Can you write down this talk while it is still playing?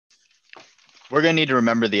We're going to need to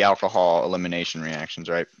remember the alcohol elimination reactions,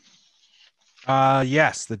 right?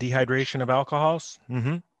 Yes, the dehydration of alcohols.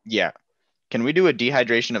 Mm-hmm. Yeah. Can we do a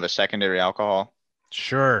dehydration of a secondary alcohol?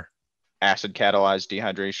 Sure. Acid catalyzed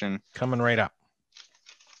dehydration. Coming right up.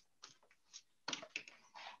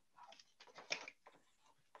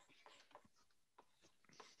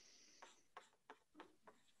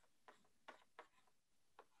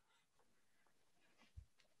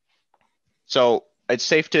 So it's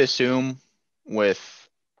safe to assume with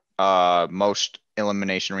most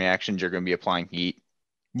elimination reactions, you're going to be applying heat.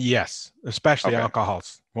 Yes, especially Okay.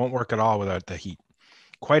 alcohols. Won't work at all without the heat.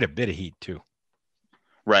 Quite a bit of heat too.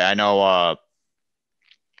 Right. I know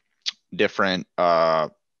different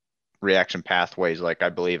reaction pathways, like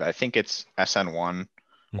I think it's SN1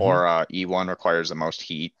 Mm-hmm. or E1 requires the most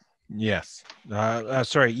heat. Yes.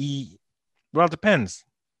 Sorry, well, it depends.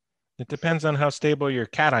 It depends on how stable your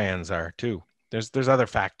cations are too. There's other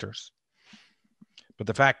factors. But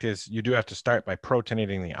the fact is you do have to start by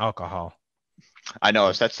protonating the alcohol. I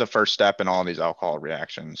know that's the first step in all these alcohol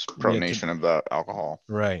reactions, protonation of the alcohol.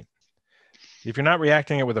 Right. If you're not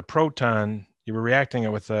reacting it with a proton, you were reacting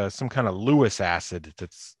it with some kind of Lewis acid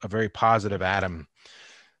that's a very positive atom,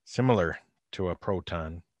 similar to a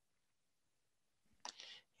proton.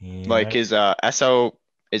 And Like is SOCl2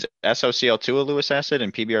 a Lewis acid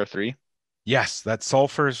and PBr3? yes, that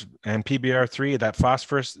sulfurs and PBr3, that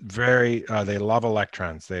phosphorus, they love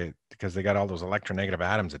electrons. Because they got all those electronegative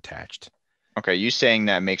atoms attached. Okay, you saying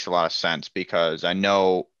that makes a lot of sense because I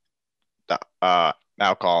know the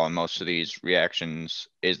alcohol in most of these reactions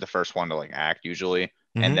is the first one to like act usually,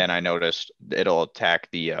 and then I noticed it'll attack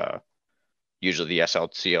the usually the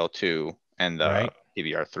SLCl2 and the Right.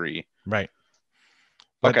 PBr3. Right.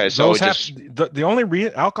 But Okay, so those it just the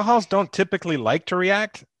only alcohols don't typically like to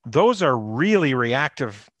react. Those are really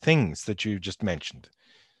reactive things that you just mentioned.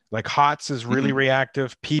 Like HOTS is really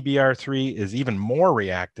reactive. PBr3 is even more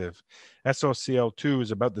reactive. SOCl2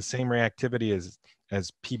 is about the same reactivity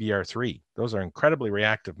as PBr3. Those are incredibly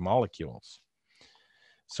reactive molecules.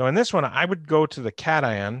 So in this one, I would go to the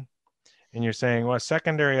cation, and you're saying, well,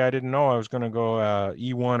 secondary, I didn't know I was going to go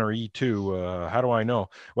E1 or E2. How do I know?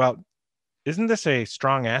 Well, isn't this a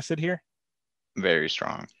strong acid here? very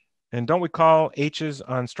strong. And don't we call H's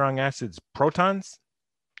on strong acids protons?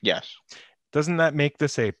 Yes. Doesn't that make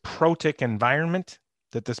this a protic environment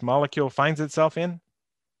that this molecule finds itself in?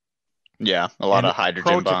 Yeah, a lot And of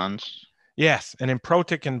hydrogen bonds. yes, and in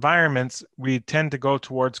protic environments, we tend to go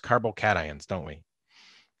towards carbocations, don't we?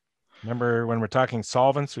 Remember when we're talking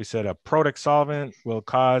solvents, we said a protic solvent will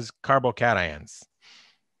cause carbocations.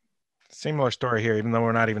 Similar story here, even though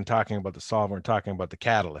we're not even talking about the solvent, we're talking about the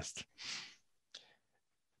catalyst.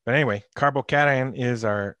 But anyway, carbocation is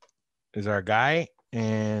our guy,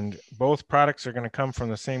 and both products are going to come from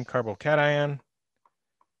the same carbocation.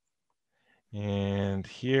 And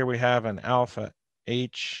here we have an alpha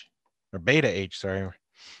H or beta H, sorry.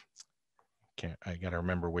 I got to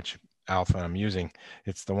remember which alpha I'm using.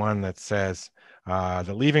 It's the one that says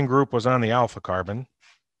the leaving group was on the alpha carbon,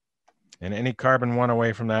 and any carbon one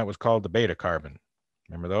away from that was called the beta carbon.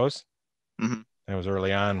 Remember those? Mm-hmm. That was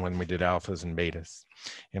early on when we did alphas and betas.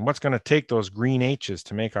 And what's going to take those green H's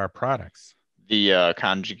to make our products? The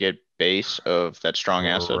conjugate base of that strong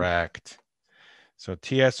acid. Correct. So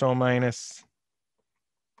TSO minus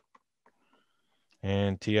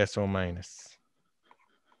and TSO minus.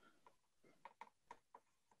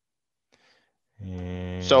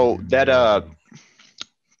 And so that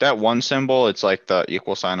one symbol, it's like the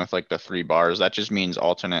equal sign with like the 3 bars. That just means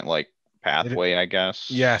alternate like pathway, I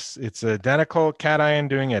guess. Yes, it's identical cation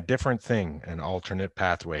doing a different thing, an alternate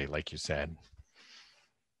pathway, like you said.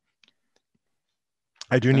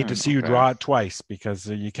 I do need to see you draw it twice because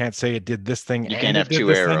you can't say it did this thing. You and can't have it did 2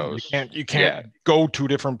 this arrows. Thing. You can't go 2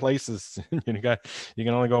 different places. You can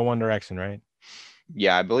only go one direction, right?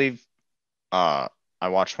 Yeah, I believe I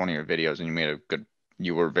watched one of your videos and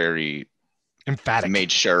you were very emphatic.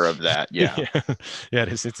 Made sure of that. Yeah. Yeah,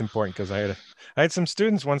 it's important because I had some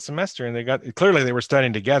students one semester and they were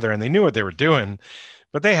studying together and they knew what they were doing,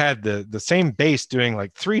 but they had the same base doing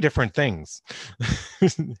like 3 different things.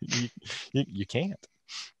 you can't.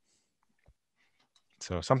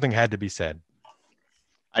 So something had to be said.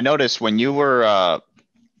 I noticed when you were,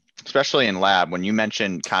 especially in lab, when you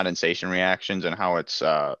mentioned condensation reactions and how it's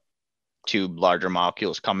 2 larger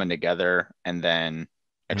molecules coming together and then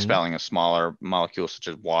expelling a smaller molecule such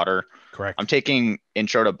as water. Correct. I'm taking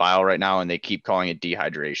intro to bio right now and they keep calling it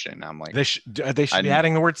dehydration. I'm like, they should be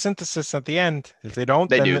adding the word synthesis at the end. If they don't,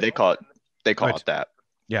 they call it that.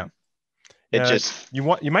 Yeah. It just you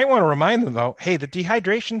might want to remind them though, hey, the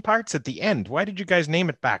dehydration part's at the end. Why did you guys name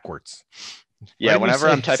it backwards? Yeah, Whatever you whenever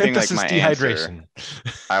I'm say, typing like synthesis my answer, dehydration.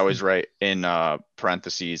 I always write in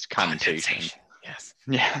parentheses condensation. Yes.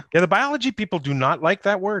 Yeah, Yeah, the biology people do not like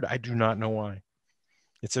that word. I do not know why.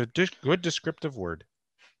 It's a good descriptive word.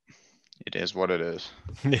 it is what it is.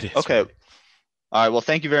 It is Okay. what it is. All right. Well,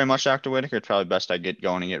 thank you very much, Dr. Whitaker. It's probably best I get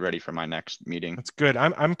going and get ready for my next meeting. That's good.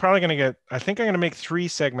 I'm probably gonna get. I think I'm gonna make 3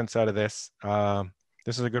 segments out of this.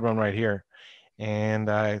 This is a good one right here. And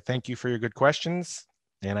I thank you for your good questions.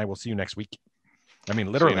 And I will see you next week. I mean, See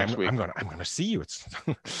you literally, next week. I'm gonna see you. It's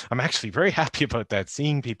I'm actually very happy about that,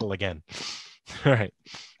 seeing people again. All right.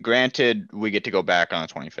 Granted, we get to go back on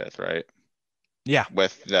the 25th, right? Yeah.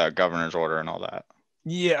 With the governor's order and all that.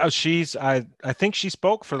 Yeah, I think she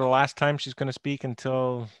spoke for the last time she's going to speak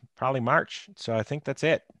until probably March. So I think that's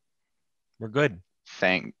it. We're good.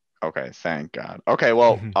 Thank God. Okay,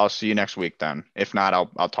 well, I'll see you next week then. If not,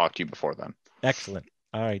 I'll talk to you before then. Excellent.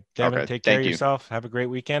 All right, Devin, Okay, take care of thank you. yourself. Have a great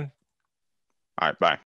weekend. All right, bye.